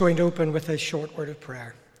Going to open with a short word of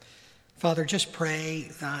prayer. Father, just pray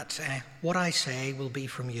that what I say will be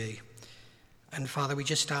from you. And Father, we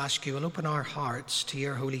just ask you will open our hearts to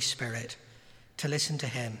your Holy Spirit, to listen to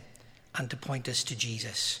him and to point us to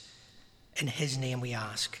Jesus. In his name we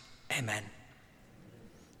ask. Amen.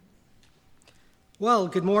 Well,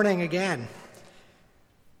 good morning again.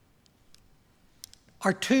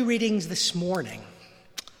 Our two readings this morning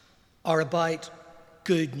are about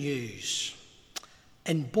good news.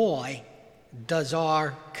 And boy, does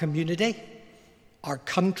our community, our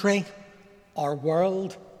country, our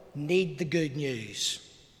world need the good news.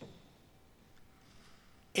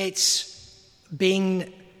 It's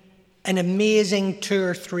been an amazing 2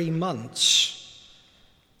 or 3 months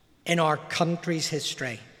in our country's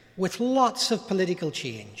history with lots of political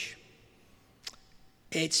change.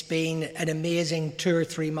 It's been an amazing 2 or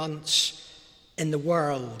 3 months in the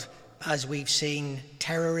world as we've seen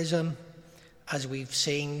terrorism, as we've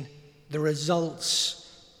seen the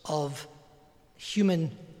results of human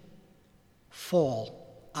fall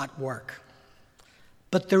at work.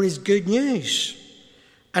 But there is good news.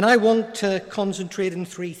 And I want to concentrate on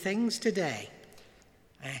 3 things today.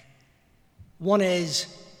 One is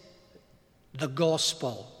the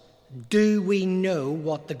gospel. Do we know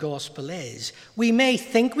what the gospel is? We may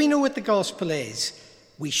think we know what the gospel is.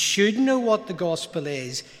 We should know what the gospel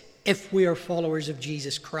is if we are followers of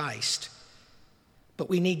Jesus Christ. But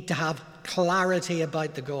we need to have clarity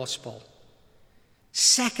about the gospel.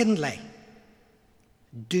 Secondly,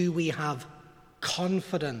 do we have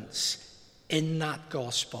confidence in that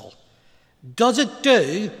gospel? Does it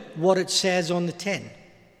do what it says on the tin?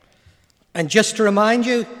 And just to remind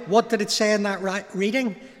you, what did it say in that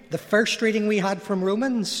reading? The first reading we had from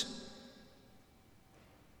Romans.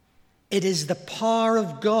 It is the power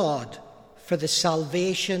of God for the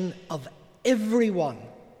salvation of everyone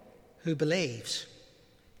who believes.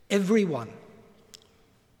 Everyone.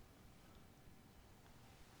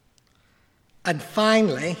 And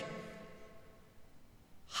finally,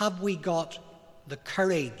 have we got the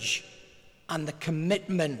courage and the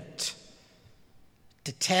commitment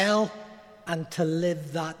to tell and to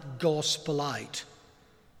live that gospel out?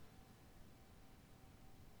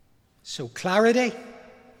 So clarity,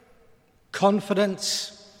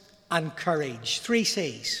 confidence, and courage. 3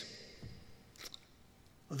 C's.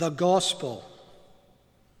 The gospel.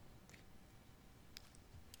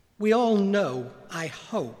 We all know, I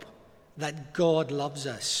hope, that God loves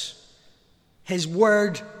us. His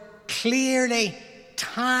word clearly,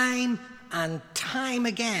 time and time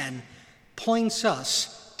again, points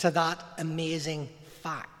us to that amazing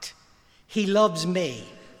fact. He loves me.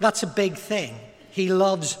 That's a big thing. He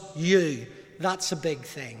loves you. That's a big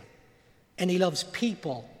thing. And he loves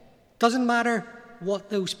people. Doesn't matter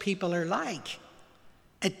what those people are like.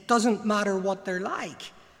 It doesn't matter what they're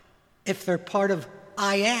like. If they're part of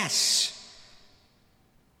IS,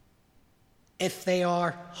 if they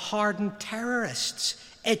are hardened terrorists,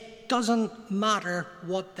 it doesn't matter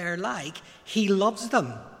what they're like. He loves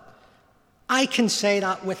them. I can say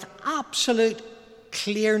that with absolute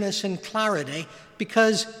clearness and clarity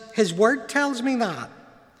because his word tells me that.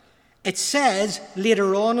 It says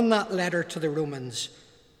later on in that letter to the Romans,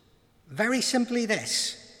 very simply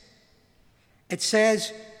this. It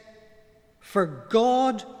says, "For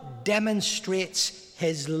God demonstrates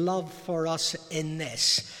his love for us in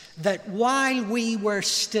this, that while we were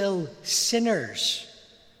still sinners,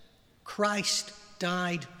 Christ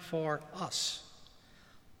died for us."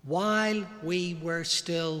 While we were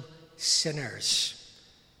still sinners.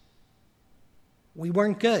 We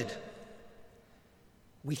weren't good.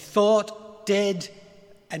 We thought, did,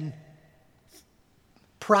 and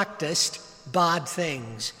practiced bad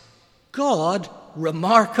things. God,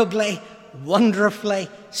 remarkably, wonderfully,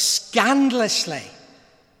 scandalously,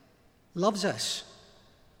 loves us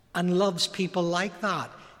and loves people like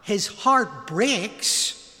that. His heart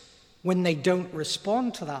breaks when they don't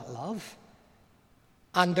respond to that love.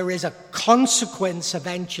 And there is a consequence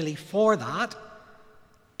eventually for that.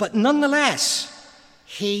 But nonetheless,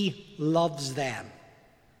 he loves them.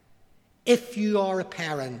 If you are a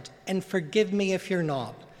parent, and forgive me if you're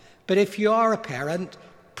not, but if you are a parent,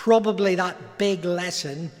 probably that big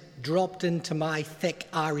lesson dropped into my thick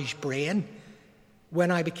Irish brain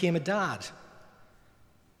when I became a dad.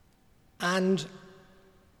 And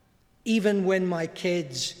even when my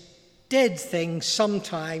kids did things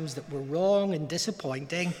sometimes that were wrong and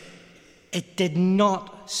disappointing, it did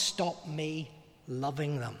not stop me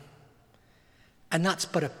loving them. And that's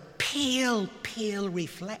but a pale, pale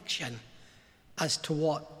reflection as to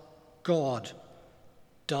what God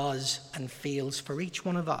does and feels for each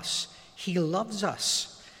one of us. He loves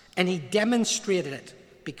us, and he demonstrated it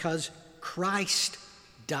because Christ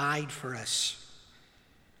died for us.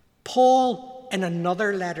 Paul, in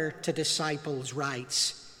another letter to disciples,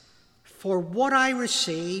 writes, "For what I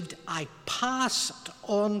received, I passed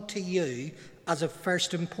on to you as of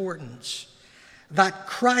first importance, that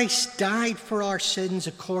Christ died for our sins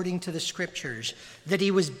according to the Scriptures, that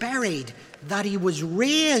he was buried, that he was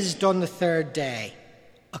raised on the third day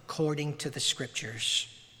according to the Scriptures."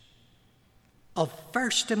 Of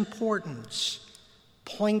first importance,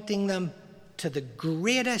 pointing them to the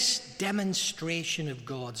greatest demonstration of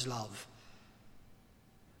God's love.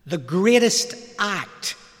 The greatest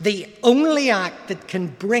act, the only act that can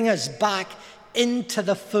bring us back into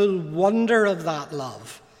the full wonder of that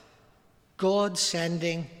love. God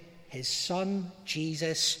sending his Son,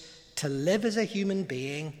 Jesus, to live as a human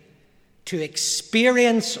being, to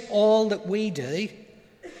experience all that we do,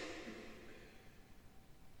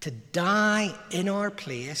 to die in our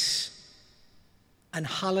place, and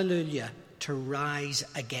hallelujah, to rise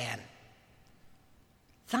again.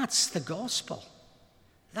 That's the gospel.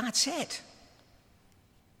 That's it.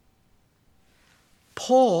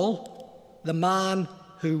 Paul, the man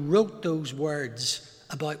who wrote those words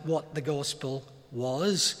about what the gospel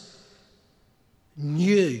was,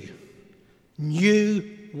 knew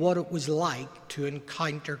what it was like to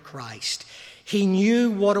encounter Christ. He knew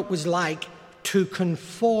what it was like to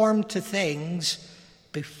conform to things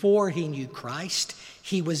before he knew Christ.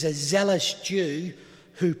 He was a zealous Jew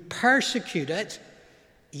who persecuted,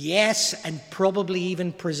 yes, and probably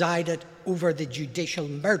even presided over the judicial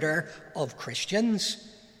murder of Christians,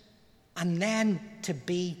 and then to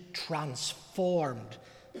be transformed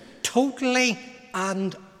totally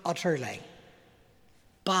and utterly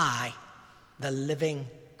by the living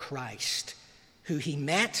Christ, who he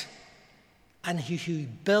met and who he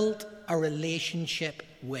built a relationship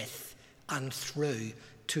with and through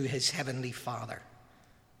to his heavenly Father.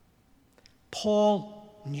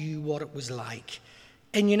 Paul knew what it was like.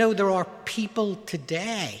 And you know, there are people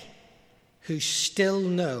today who still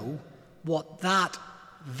know what that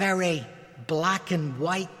very black and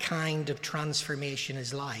white kind of transformation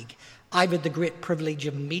is like. I've had the great privilege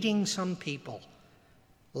of meeting some people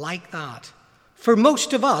like that. For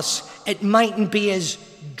most of us, it mightn't be as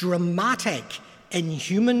dramatic in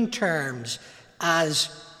human terms as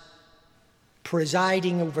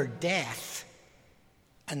presiding over death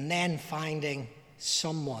and then finding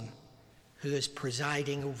someone who is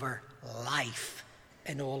presiding over life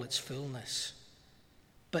in all its fullness.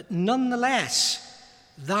 But nonetheless,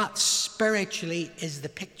 that spiritually is the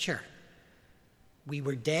picture. We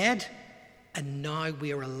were dead, and now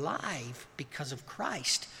we are alive because of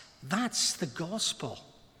Christ. That's the gospel.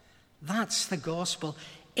 That's the gospel.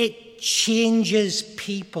 It changes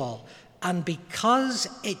people, and because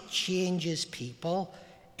it changes people,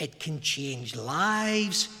 it can change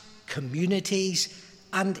lives, communities,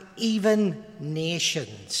 and even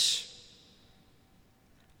nations.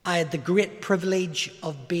 I had the great privilege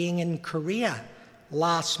of being in Korea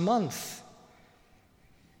last month.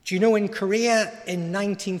 Do you know, in Korea in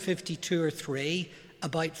 1952 or 3,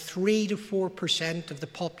 about 3 to 4% of the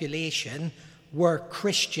population were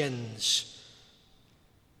Christians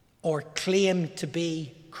or claimed to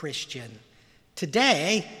be Christian.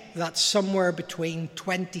 Today, that's somewhere between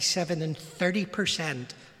 27 and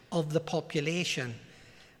 30% of the population.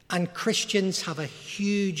 And Christians have a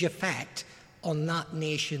huge effect on that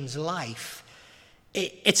nation's life.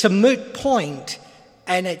 It's a moot point,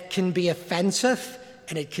 and it can be offensive,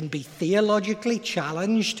 and it can be theologically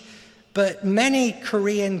challenged, but many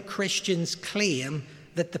Korean Christians claim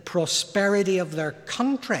that the prosperity of their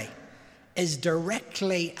country is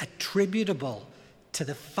directly attributable to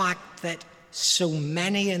the fact that so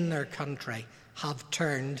many in their country have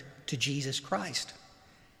turned to Jesus Christ.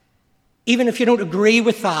 Even if you don't agree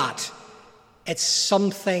with that, it's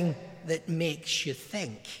something that makes you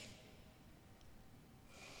think.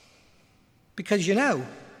 Because, you know,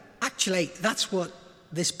 actually, that's what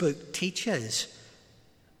this book teaches.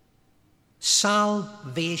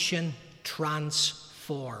 Salvation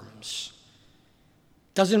transforms.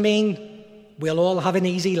 Doesn't mean we'll all have an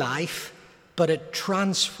easy life, but it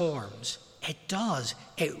transforms. It does.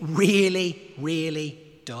 It really, really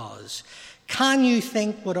does. Can you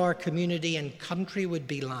think what our community and country would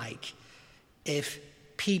be like if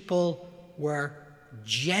people were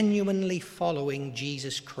genuinely following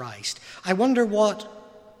Jesus Christ? I wonder what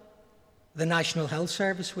the National Health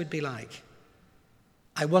Service would be like.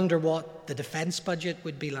 I wonder what the defence budget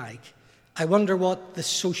would be like. I wonder what the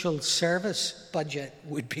social service budget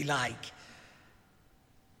would be like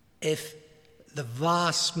if the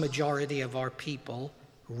vast majority of our people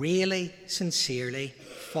really, sincerely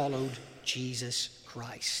followed Jesus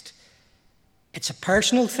Christ. It's a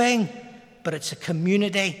personal thing, but it's a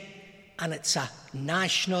community, and it's a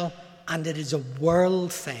national, and it is a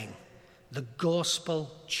world thing. The gospel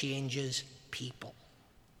changes people.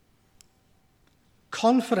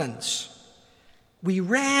 Confidence. We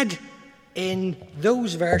read in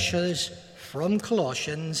those verses from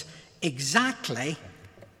Colossians exactly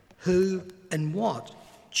who and what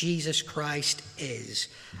Jesus Christ is.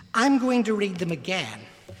 I'm going to read them again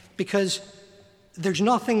because there's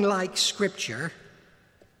nothing like Scripture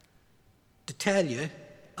to tell you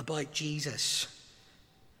about Jesus.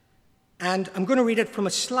 And I'm going to read it from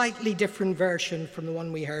a slightly different version from the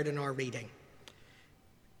one we heard in our reading.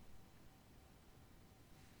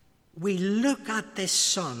 We look at this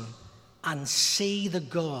Son and see the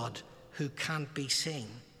God who can't be seen.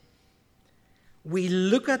 We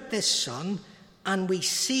look at this Son and we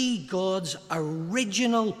see God's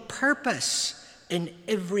original purpose in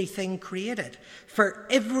everything created. For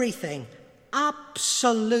everything,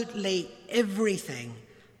 absolutely everything,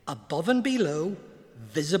 above and below,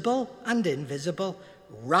 visible and invisible,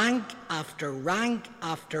 rank after rank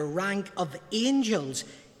after rank of angels,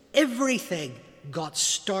 everything got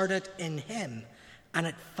started in him, and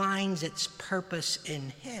it finds its purpose in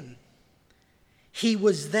him. He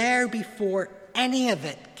was there before any of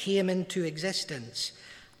it came into existence,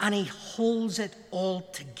 and he holds it all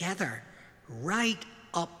together right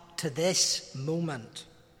up to this moment.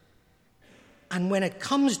 And when it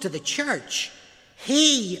comes to the church,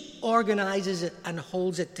 he organizes it and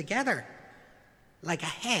holds it together like a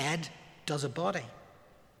head does a body.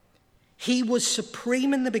 He was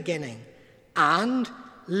supreme in the beginning, and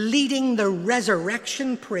leading the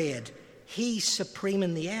resurrection parade, he's supreme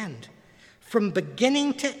in the end. From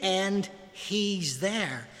beginning to end, he's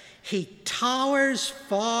there. He towers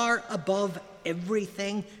far above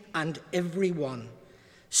everything and everyone.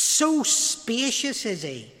 So spacious is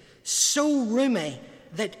he, so roomy,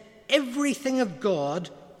 that everything of God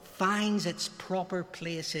finds its proper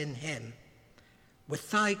place in him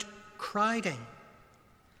without crowding.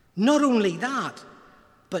 Not only that,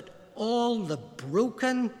 but all the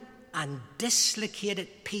broken and dislocated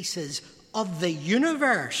pieces of the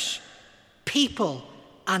universe, people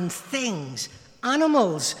and things,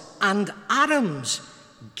 animals and atoms,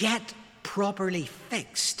 get properly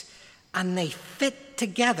fixed, and they fit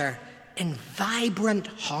together in vibrant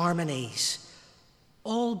harmonies,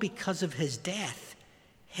 all because of his death,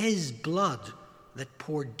 his blood that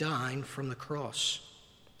poured down from the cross.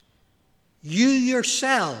 You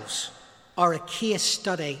yourselves are a case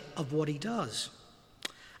study of what he does.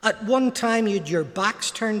 At one time you had your backs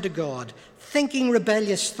turned to God, thinking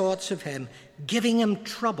rebellious thoughts of him, giving him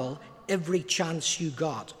trouble every chance you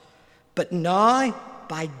got. But now,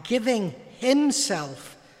 by giving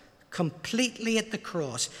himself completely at the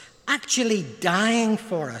cross, actually dying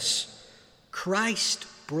for us, Christ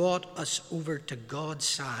brought us over to God's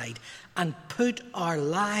side and put our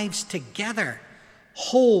lives together,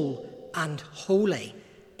 whole and holy,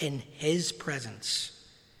 in his presence.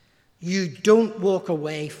 You don't walk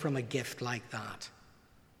away from a gift like that.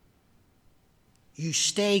 You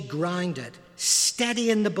stay grounded, steady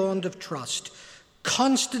in the bond of trust,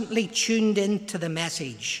 constantly tuned into the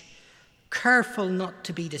message, careful not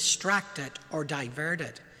to be distracted or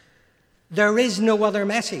diverted. There is no other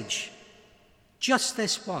message, just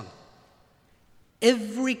this one.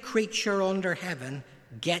 Every creature under heaven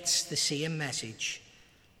gets the same message.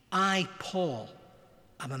 I, Paul,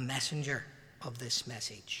 am a messenger of this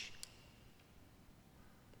message.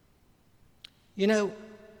 You know,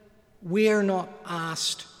 we're not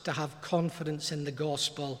asked to have confidence in the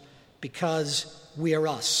gospel because we're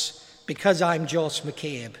us, because I'm Joss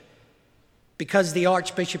McCabe, because the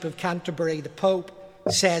Archbishop of Canterbury, the Pope,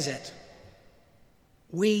 says it.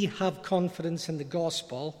 We have confidence in the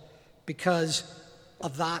gospel because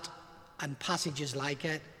of that and passages like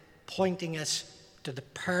it pointing us to the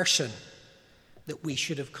person that we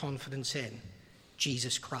should have confidence in,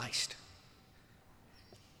 Jesus Christ.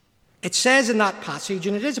 It says in that passage,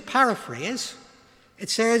 and it is a paraphrase, it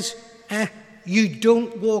says, you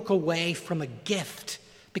don't walk away from a gift,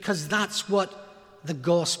 because that's what the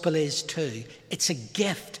gospel is too. It's a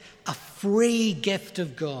gift, a free gift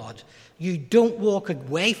of God. You don't walk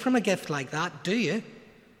away from a gift like that, do you?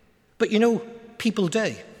 But you know, people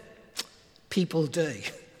do. People do.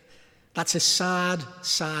 That's a sad,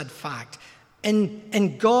 sad fact.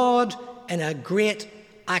 And God, in a great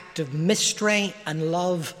act of mystery and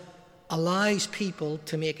love, allows people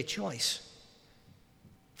to make a choice.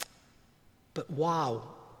 But wow,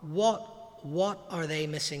 what are they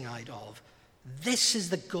missing out of? This is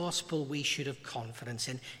the gospel we should have confidence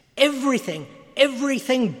in. Everything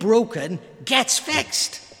broken gets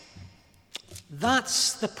fixed.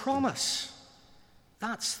 That's the promise.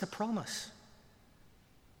 That's the promise.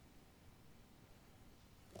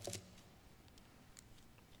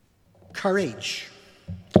 Courage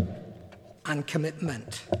and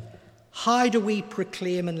commitment. How do we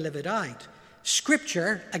proclaim and live it out?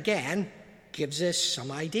 Scripture, again, gives us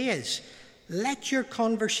some ideas. Let your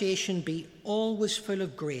conversation be always full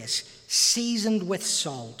of grace, seasoned with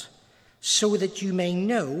salt, so that you may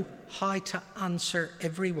know how to answer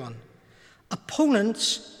everyone.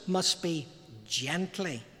 Opponents must be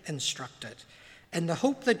gently instructed, in the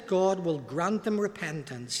hope that God will grant them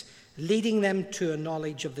repentance, leading them to a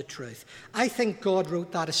knowledge of the truth. I think God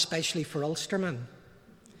wrote that especially for Ulstermen.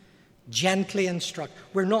 Gently instruct.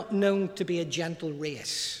 We're not known to be a gentle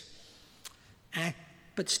race.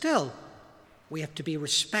 But still, we have to be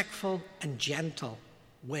respectful and gentle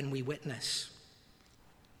when we witness.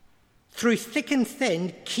 Through thick and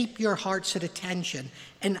thin, keep your hearts at attention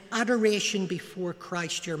in adoration before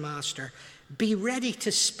Christ your Master. Be ready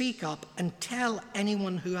to speak up and tell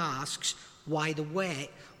anyone who asks why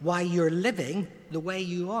you're living the way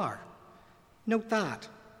you are. Note that.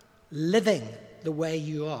 Living the way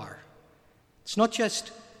you are. It's not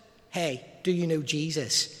just, hey, do you know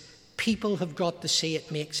Jesus? People have got to see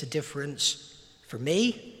it makes a difference for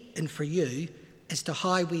me and for you as to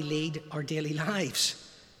how we lead our daily lives.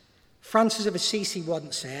 Francis of Assisi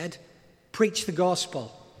once said, preach the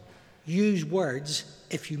gospel. Use words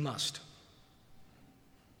if you must.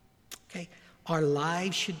 Okay? Our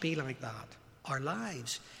lives should be like that. Our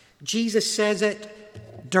lives. Jesus says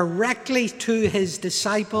it directly to his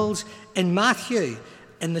disciples in Matthew,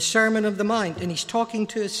 in the Sermon on the Mount, and he's talking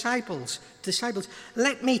to his disciples.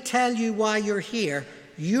 Let me tell you why you're here.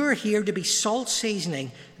 You're here to be salt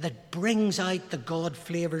seasoning that brings out the God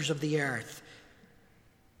flavors of the earth.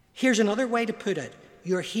 Here's another way to put it.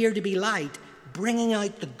 You're here to be light, bringing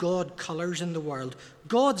out the God colors in the world.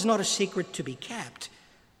 God's not a secret to be kept.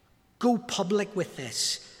 Go public with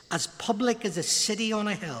this, as public as a city on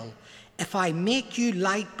a hill. If I make you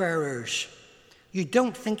light bearers, you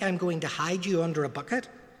don't think I'm going to hide you under a bucket,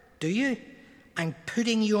 do you? I'm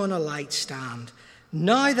putting you on a light stand.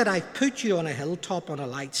 Now that I've put you on a hilltop on a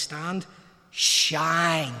light stand,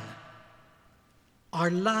 shine.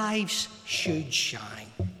 Our lives should shine.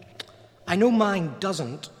 I know mine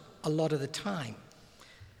doesn't a lot of the time,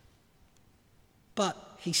 but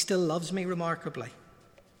he still loves me remarkably.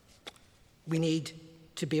 We need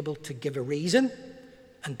to be able to give a reason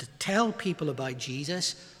and to tell people about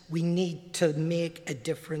Jesus. We need to make a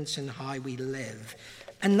difference in how we live.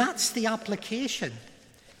 And that's the application.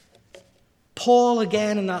 Paul,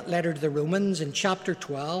 again, in that letter to the Romans in chapter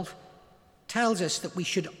 12, tells us that we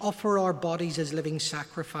should offer our bodies as living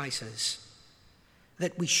sacrifices,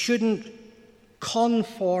 that we shouldn't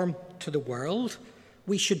conform to the world,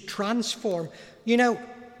 we should transform. You know,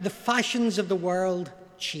 the fashions of the world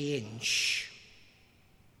change.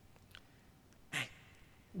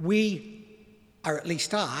 We, or at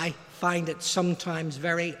least I, find it sometimes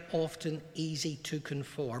very often easy to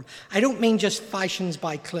conform. I don't mean just fashions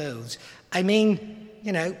by clothes. I mean,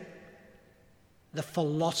 the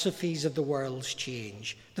philosophies of the world's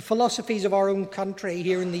change. The philosophies of our own country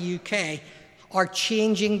here in the UK are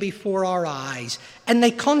changing before our eyes, and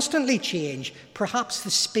they constantly change. Perhaps the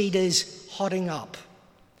speed is hotting up.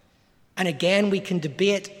 And again, we can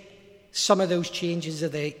debate some of those changes, are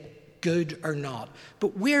they good or not?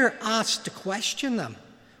 But we're asked to question them.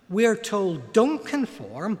 We're told, don't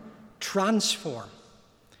conform, transform.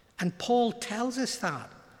 And Paul tells us that.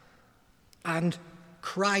 And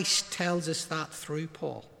Christ tells us that through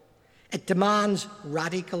Paul. It demands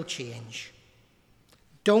radical change.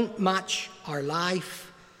 Don't match our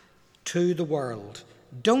life to the world.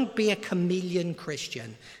 Don't be a chameleon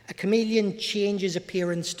Christian. A chameleon changes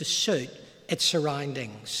appearance to suit its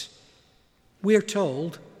surroundings. We're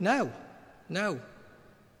told, no.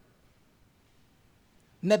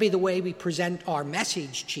 Maybe the way we present our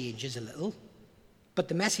message changes a little, but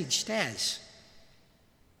the message stays.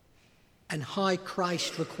 And how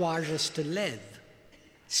Christ requires us to live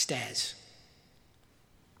stays.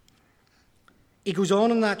 He goes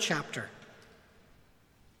on in that chapter.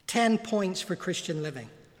 10 points for Christian living.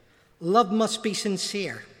 Love must be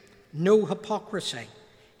sincere. No hypocrisy.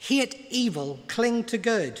 Hate evil. Cling to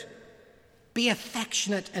good. Be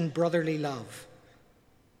affectionate in brotherly love.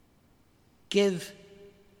 Give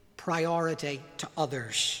priority to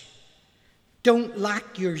others. Don't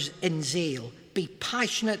lack yours in zeal. Be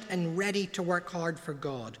passionate and ready to work hard for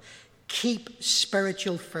God. Keep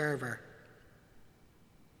spiritual fervor.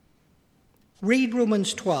 Read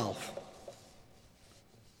Romans 12.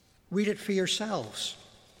 Read it for yourselves.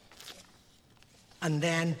 And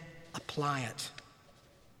then apply it.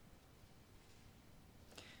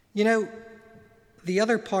 You know, the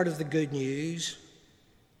other part of the good news,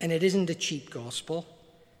 and it isn't a cheap gospel,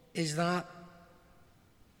 is that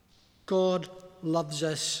God loves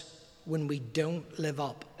us when we don't live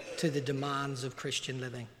up to the demands of Christian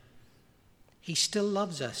living. He still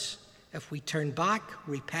loves us. If we turn back,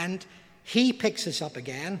 repent, he picks us up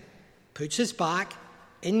again, puts us back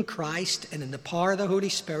in Christ and in the power of the Holy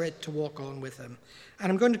Spirit to walk on with him.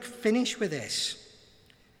 And I'm going to finish with this.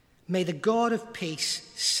 May the God of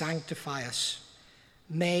peace sanctify us.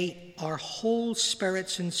 May our whole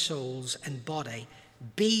spirits and souls and body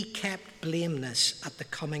be kept blameless at the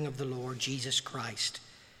coming of the Lord Jesus Christ.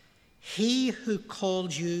 He who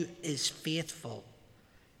called you is faithful.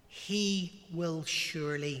 He will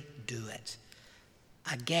surely do it.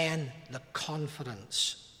 Again, the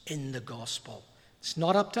confidence in the gospel. It's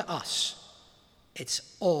not up to us.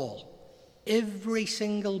 It's all, every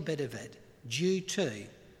single bit of it, due to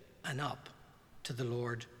and up to the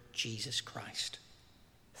Lord Jesus Christ.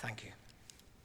 Thank you.